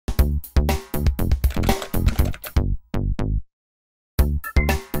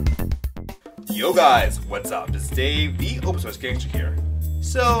Yo guys, what's up? It's Dave, the open source gangster here.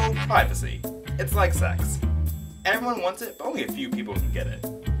 So, privacy. It's like sex. Everyone wants it, but only a few people can get it.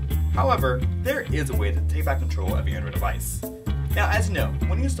 However, there is a way to take back control of your Android device. Now, as you know,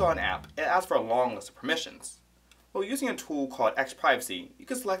 when you install an app, it asks for a long list of permissions. Well, using a tool called XPrivacy, you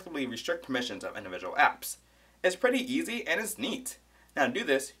can selectively restrict permissions of individual apps. It's pretty easy and it's neat. Now to do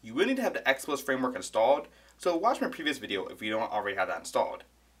this, you will need to have the Xposed framework installed, so watch my previous video if you don't already have that installed.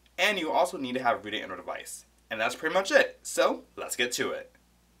 And you also need to have a rooted Android device. And that's pretty much it, so let's get to it.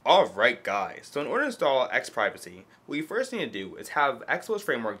 Alright guys, so in order to install XPrivacy, what you first need to do is have Xposed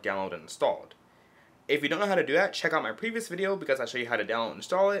framework downloaded and installed. If you don't know how to do that, check out my previous video because I show you how to download and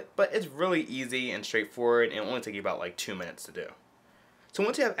install it, but it's really easy and straightforward and it'll only take you about like 2 minutes to do. So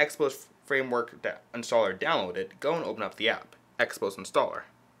once you have Xposed framework installer downloaded, go and open up the app, Xposed installer.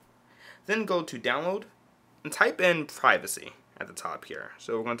 Then go to download and type in privacy at the top here.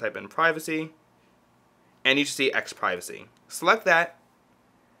 So we're going to type in privacy and you should see XPrivacy. Select that,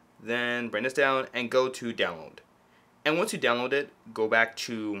 then bring this down and go to download. And once you download it, go back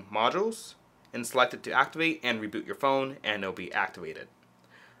to modules and select it to activate and reboot your phone and it'll be activated.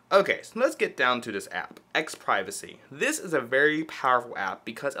 Okay, so let's get down to this app, XPrivacy. This is a very powerful app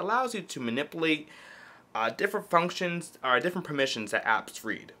because it allows you to manipulate different functions or different permissions that apps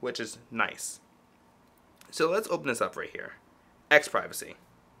read, which is nice. So let's open this up right here, XPrivacy.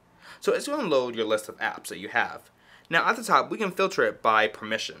 So it's going to load your list of apps that you have. Now at the top, we can filter it by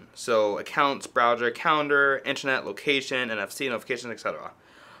permission. So accounts, browser, calendar, internet, location, NFC, notifications, etc.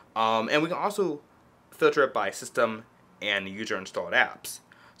 And we can also filter it by system and user installed apps.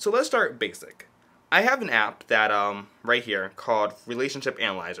 So let's start basic. I have an app that right here called Relationship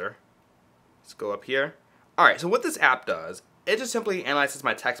Analyzer. Let's go up here. Alright, so what this app does, it just simply analyzes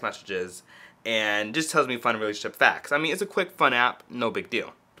my text messages and just tells me fun relationship facts. I mean, it's a quick, fun app, no big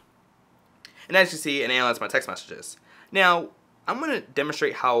deal. And as you see, it analyzes my text messages. Now, I'm going to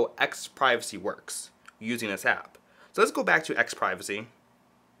demonstrate how XPrivacy works using this app. So let's go back to XPrivacy.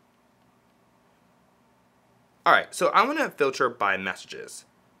 Alright, so I'm going to filter by messages.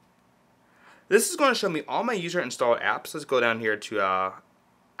 This is going to show me all my user installed apps. Let's go down here to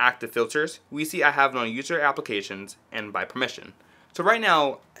active filters. We see I have it on user applications and by permission. So right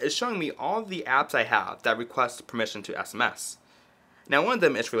now, it's showing me all the apps I have that request permission to SMS. Now one of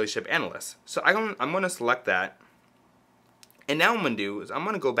them is Relationship Analyst. So I'm going to select that. And now what I'm going to do is I'm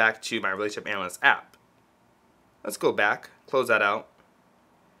going to go back to my Relationship Analyst app. Let's go back, close that out.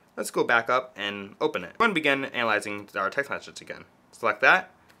 Let's go back up and open it. We're going to begin analyzing our text messages again. Select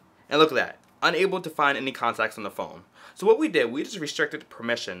that, and look at that. Unable to find any contacts on the phone. So what we did, we just restricted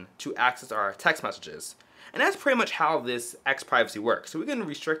permission to access our text messages. And that's pretty much how this XPrivacy works. So we can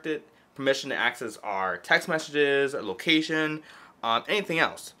restrict it, permission to access our text messages, location, anything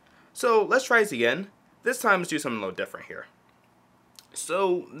else. So let's try this again. This time let's do something a little different here.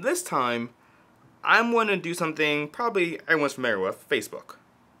 So this time, I'm going to do something probably everyone's familiar with, Facebook.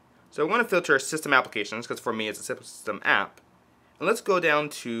 So I want to filter system applications because for me it's a system app. And let's go down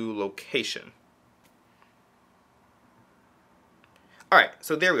to location. Alright,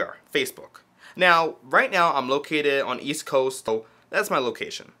 so there we are, Facebook. Now, right now I'm located on East Coast, so that's my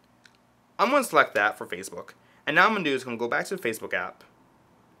location. I'm going to select that for Facebook. And now I'm going to do is I'm going to go back to the Facebook app.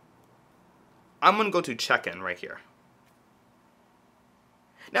 I'm going to go to check-in right here.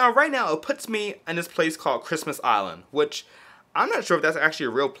 Now, right now it puts me in this place called Christmas Island, which I'm not sure if that's actually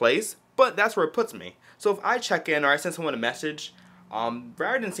a real place, but that's where it puts me. So if I check in or I send someone a message,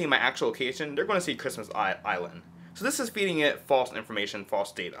 rather than seeing my actual location, they're going to see Christmas Island. So this is feeding it false information,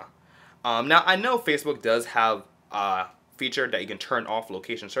 false data. Now I know Facebook does have a feature that you can turn off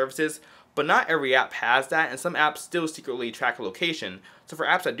location services, but not every app has that, and some apps still secretly track a location. So for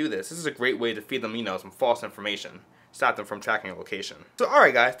apps that do this, this is a great way to feed them, some false information. Stop them from tracking a location. So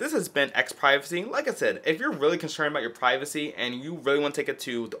alright guys, this has been XPrivacy. Like I said, if you're really concerned about your privacy and you really want to take it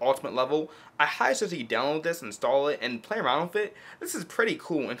to the ultimate level, I highly suggest you download this, install it, and play around with it. This is pretty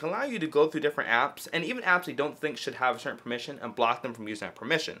cool and can allow you to go through different apps and even apps you don't think should have a certain permission and block them from using that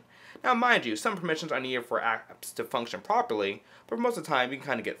permission. Now mind you, some permissions are needed for apps to function properly, but most of the time you can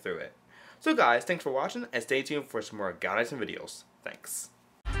kind of get through it. So guys, thanks for watching and stay tuned for some more guides and videos. Thanks.